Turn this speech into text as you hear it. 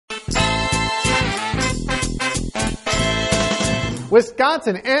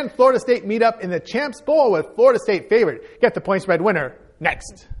Wisconsin and Florida State meet up in the Champs Bowl with Florida State favored. Get the point spread winner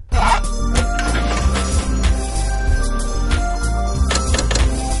next.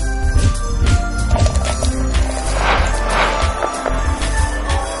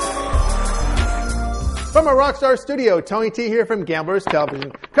 From a Rockstar studio, Tony T here from Gamblers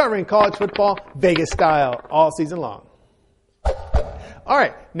Television, covering college football Vegas style all season long. All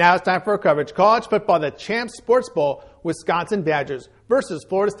right, now it's time for our coverage. College football, the Champs Sports Bowl, Wisconsin Badgers versus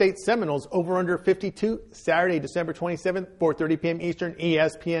Florida State Seminoles, over under 52, Saturday, December 27th, 4:30 p.m. Eastern.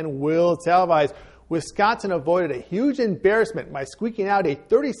 ESPN will televise. Wisconsin avoided a huge embarrassment by squeaking out a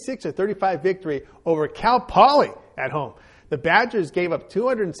 36-35 victory over Cal Poly at home. The Badgers gave up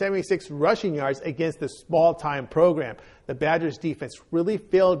 276 rushing yards against the small-time program. The Badgers' defense really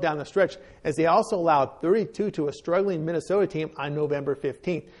failed down the stretch as they also allowed 32 to a struggling Minnesota team on November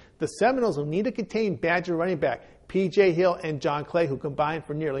 15th. The Seminoles will need to contain Badger running back P.J. Hill and John Clay, who combined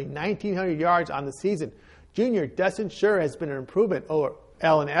for nearly 1,900 yards on the season. Junior Dustin Sherer has been an improvement over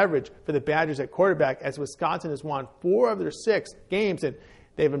Allen Evridge for the Badgers at quarterback, as Wisconsin has won 4 of their 6 games and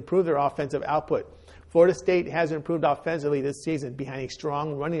they've improved their offensive output. Florida State has improved offensively this season behind a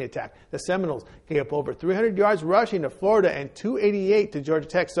strong running attack. The Seminoles gave up over 300 yards rushing to Florida and 288 to Georgia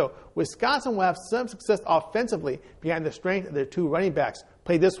Tech. So Wisconsin will have some success offensively behind the strength of their 2 running backs.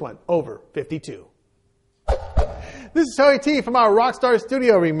 Play this one over 52. This is Tony T from our Rockstar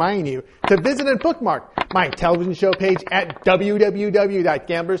studio reminding you to visit and bookmark my television show page at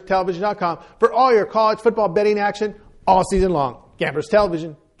www.gamblerstelevision.com for all your college football betting action all season long. Gamblers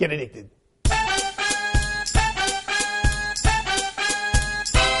Television, get addicted.